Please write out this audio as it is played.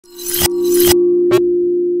Hello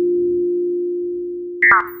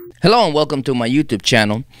and welcome to my YouTube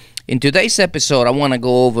channel. In today's episode, I want to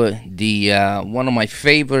go over the one of my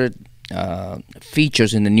favorite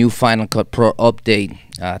features in the new Final Cut Pro update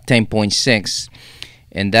 10.6,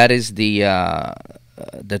 and that is the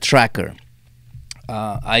tracker.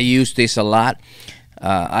 I use this a lot.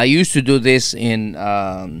 I used to do this in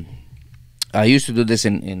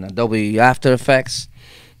Adobe After Effects,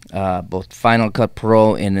 both Final Cut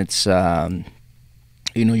Pro, and it's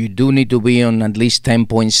you do need to be on at least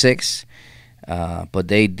 10.6, but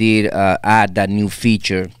they did add that new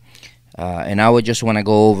feature, and I would just want to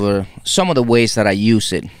go over some of the ways that I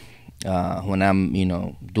use it when I'm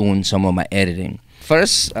doing some of my editing.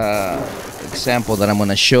 First example that I'm going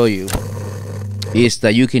to show you is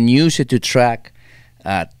that you can use it to track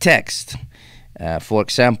text. For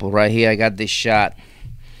example, right here I got this shot,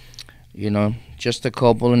 just a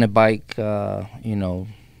couple in a bike,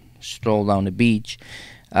 stroll down the beach.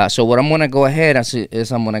 So what I'm gonna go ahead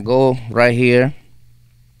is I'm gonna go right here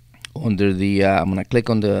under the I'm gonna click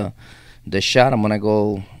on the shot. I'm gonna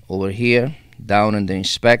go over here down in the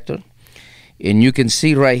inspector, and you can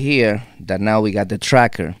see right here that now we got the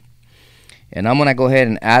tracker, and I'm gonna go ahead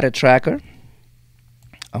and add a tracker.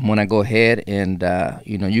 I'm gonna go ahead and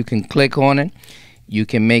you can click on it, you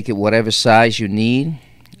can make it whatever size you need.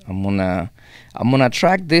 I'm gonna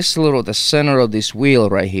track the center of this wheel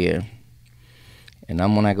right here, and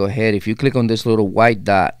I'm gonna go ahead. If you click on this little white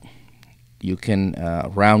dot, you can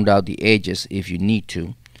round out the edges if you need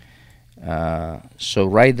to. So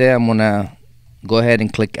right there, I'm gonna go ahead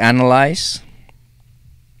and click Analyze,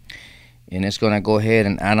 and it's gonna go ahead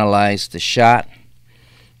and analyze the shot.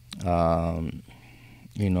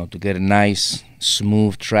 To get a nice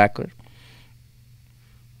smooth tracker.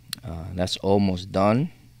 That's almost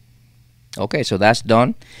done. Okay, so that's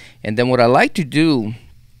done. And then what I like to do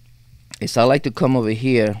is I like to come over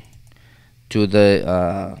here to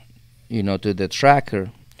the to the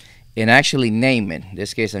tracker and actually name it. In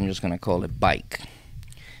this case, I'm just gonna call it bike.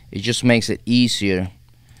 It just makes it easier,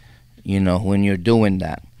 when you're doing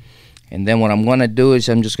that. And then what I'm gonna do is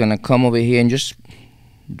I'm just gonna come over here and just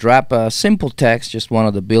drop a simple text, just one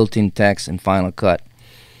of the built-in text in Final Cut.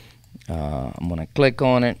 I'm gonna click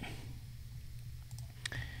on it.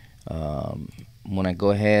 I'm gonna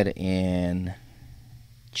go ahead and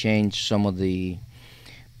change some of the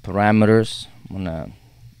parameters. I'm gonna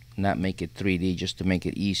not make it 3D just to make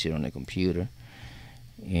it easier on the computer,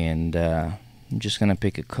 and I'm just gonna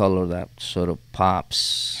pick a color that sort of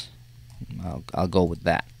pops. I'll go with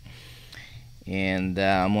that, and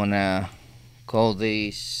I'm gonna call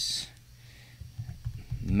these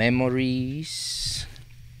memories,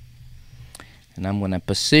 and I'm gonna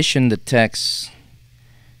position the text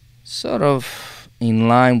sort of in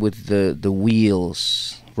line with the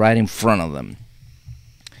wheels right in front of them.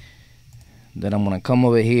 Then I'm gonna come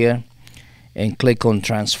over here and click on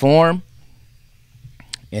transform,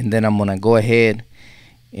 and then I'm gonna go ahead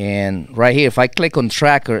and right here, if I click on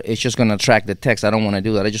tracker, it's just gonna track the text. I don't want to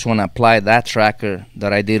do that. I just want to apply that tracker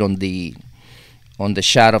that I did on the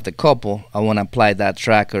shot of the couple. I want to apply that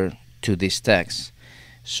tracker to this text.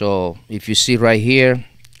 So if you see right here,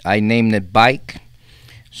 I named it bike.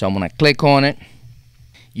 So I'm going to click on it.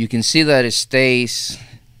 You can see that it stays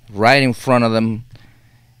right in front of them.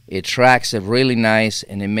 It tracks it really nice,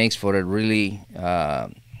 and it makes for a really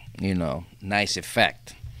nice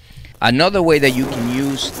effect. Another way that you can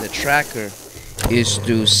use the tracker is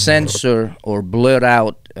to censor or blur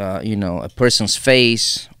out a person's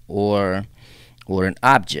face or an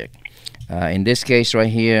object. In this case right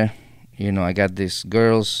here, I got these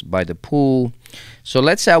girls by the pool. So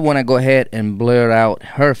let's say I want to go ahead and blur out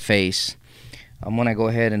her face. I'm gonna go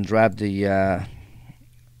ahead and drop the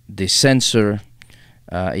sensor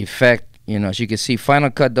effect. As you can see,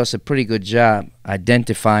 Final Cut does a pretty good job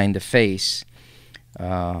identifying the face.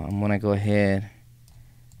 I'm gonna go ahead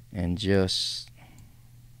and just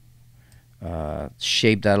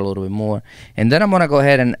shape that a little bit more, and then I'm gonna go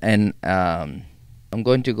ahead and I'm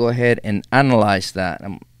going to go ahead and analyze that.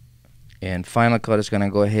 And Final Cut is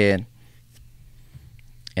gonna go ahead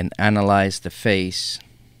and analyze the face.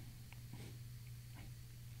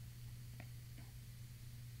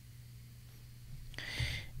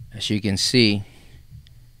 As you can see,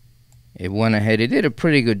 it went ahead. It did a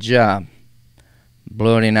pretty good job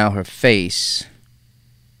blurring out her face.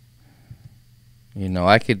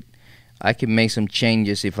 I could make some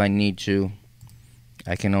changes if I need to.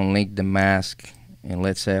 I can unlink the mask, and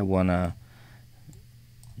let's say I wanna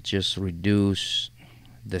just reduce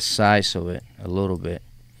the size of it a little bit.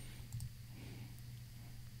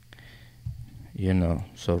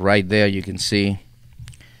 So right there you can see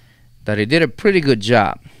that it did a pretty good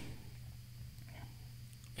job,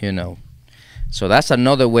 you know. So that's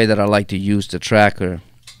another way that I like to use the tracker.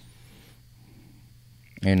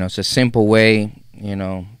 You know, it's a simple way. You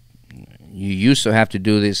know, you used to have to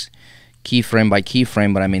do this keyframe by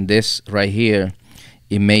keyframe, but I mean this right here,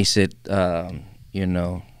 it makes it, you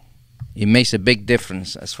know, it makes a big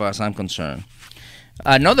difference as far as I'm concerned.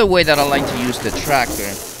 Another way that I like to use the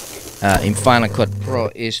tracker in Final Cut Pro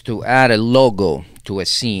is to add a logo to a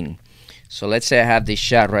scene. So let's say I have this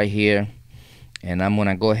shot right here, and I'm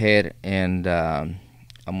gonna go ahead and I'm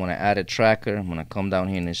gonna add a tracker. I'm gonna come down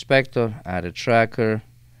here in Inspector, add a tracker,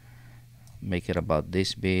 make it about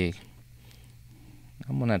this big.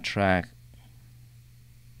 I'm gonna track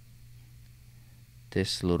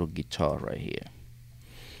this little guitar right here.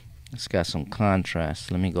 It's got some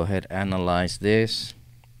contrast. Let me go ahead and analyze this.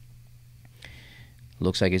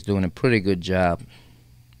 Looks like it's doing a pretty good job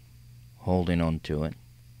holding on to it.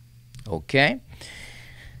 Okay.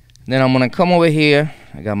 Then I'm gonna come over here.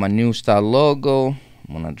 I got my new style logo.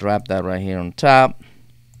 I'm gonna drop that right here on top.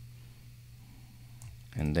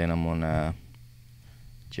 And then I'm gonna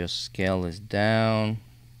just scale this down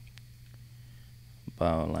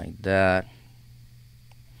about like that.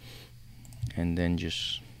 And then I'm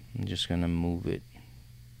just gonna move it.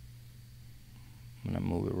 I'm gonna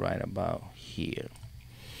move it right about here.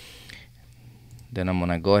 Then I'm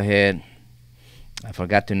gonna go ahead. I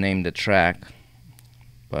forgot to name the track,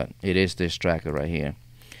 but it is this tracker right here.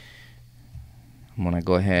 I'm gonna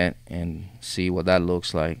go ahead and see what that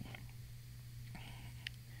looks like.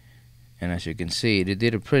 And as you can see, it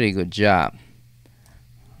did a pretty good job.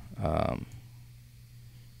 I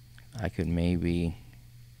could maybe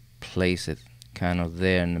place it kind of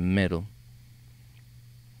there in the middle,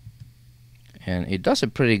 and it does a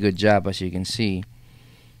pretty good job, as you can see,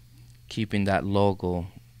 keeping that logo,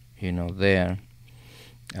 you know, there.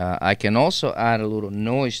 I can also add a little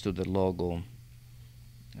noise to the logo.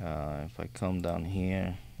 If I come down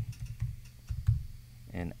here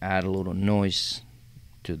and add a little noise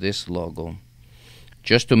to this logo,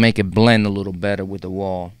 just to make it blend a little better with the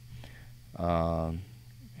wall. And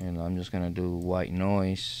I'm just gonna do white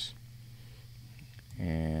noise,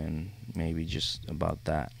 and maybe just about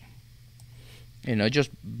that. You know, it just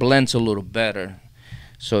blends a little better,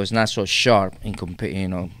 so it's not so sharp in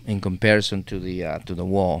comparison to the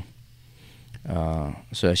wall.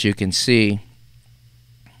 So as you can see,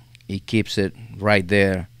 it keeps it right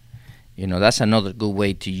there. You know, that's another good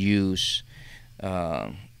way to use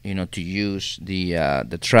the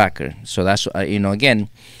tracker. So that's again,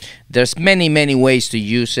 there's many ways to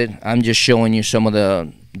use it. I'm just showing you some of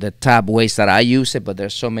the top ways that I use it, but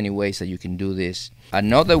there's so many ways that you can do this.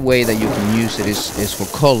 Another way that you can use it is for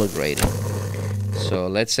color grading. So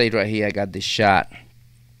let's say right here I got this shot.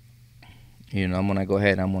 You know, I'm gonna go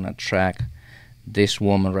ahead and I'm gonna track this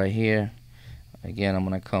woman right here. Again, I'm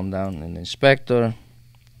gonna come down in the Inspector,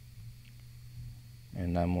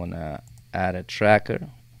 and I'm gonna add a tracker.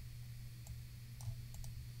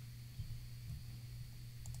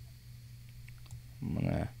 I'm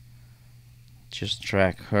gonna just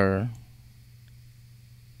track her.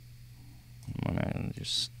 I'm gonna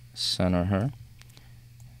just center her,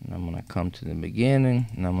 and I'm gonna come to the beginning,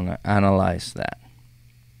 and I'm gonna analyze that.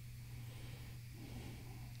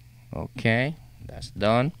 Okay, that's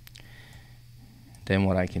done. Then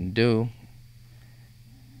what I can do,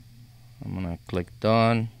 I'm gonna click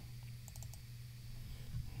done,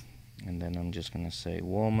 and then I'm just gonna say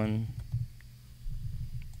woman.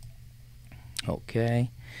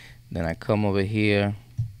 Okay, then I come over here,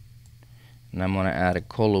 and I'm gonna add a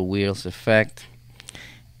color wheels effect,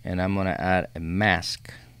 and I'm gonna add a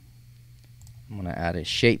mask. I'm gonna add a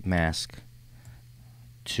shape mask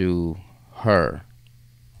to her.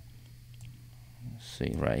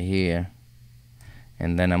 See right here,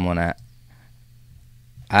 and then I'm gonna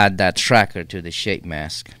add that tracker to the shape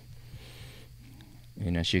mask.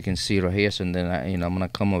 You know, as you can see right here. So then I'm gonna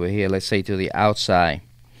come over here. Let's say to the outside.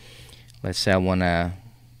 Let's say I wanna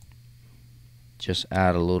just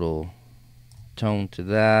add a little tone to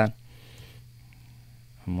that.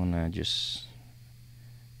 I'm gonna just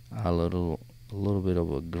add a little bit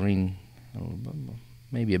of a green,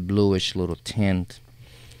 maybe a bluish little tint,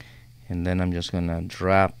 and then I'm just gonna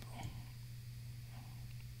drop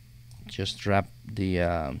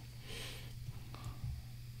the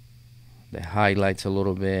highlights a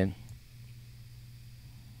little bit,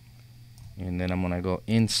 and then I'm gonna go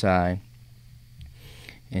inside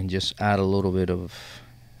and just add a little bit of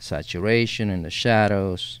saturation in the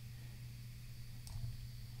shadows.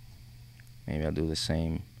 Maybe I'll do the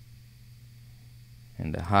same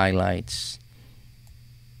in the highlights,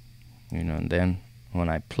 and then when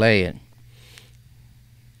I play it,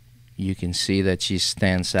 you can see that she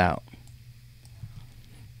stands out.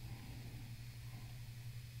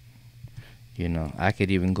 You know, I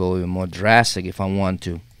could even go even more drastic if I want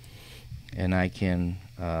to, and I can,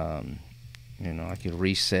 you know, I can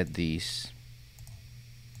reset these,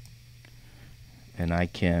 and I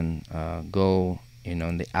can go, you know,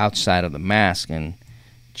 on the outside of the mask and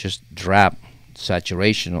just drop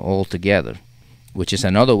saturation altogether, which is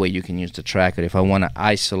another way you can use the tracker if I want to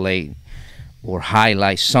isolate or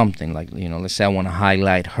highlight something. Like, you know, let's say I want to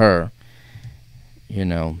highlight her, you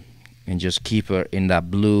know, and just keep her in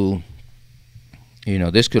that blue. You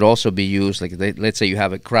know, this could also be used, like, let's say you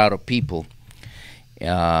have a crowd of people, you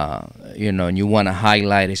know, and you want to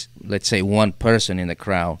highlight, let's say, one person in the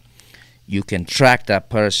crowd. You can track that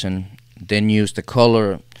person, then use the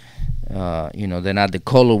color, you know, then add the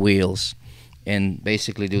color wheels, and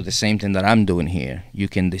basically do the same thing that I'm doing here. You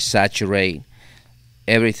can desaturate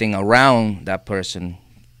everything around that person,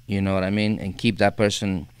 you know what I mean, and keep that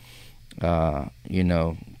person, you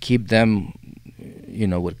know, keep them, you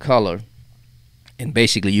know, with color. And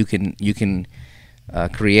basically you can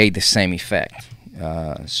create the same effect.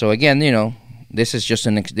 So again, you know, this is just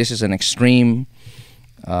an extreme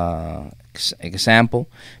example.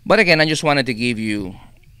 But again, I just wanted to give you,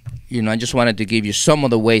 you know, some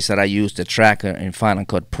of the ways that I use the tracker in Final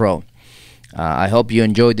Cut Pro. I hope you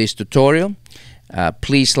enjoyed this tutorial.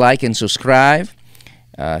 Please like and subscribe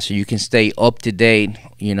so you can stay up to date,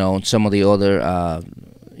 you know, on some of the other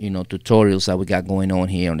you know, tutorials that we got going on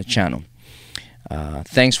here on the channel.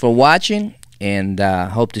 Thanks for watching, and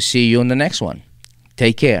hope to see you on the next one.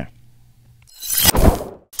 Take care.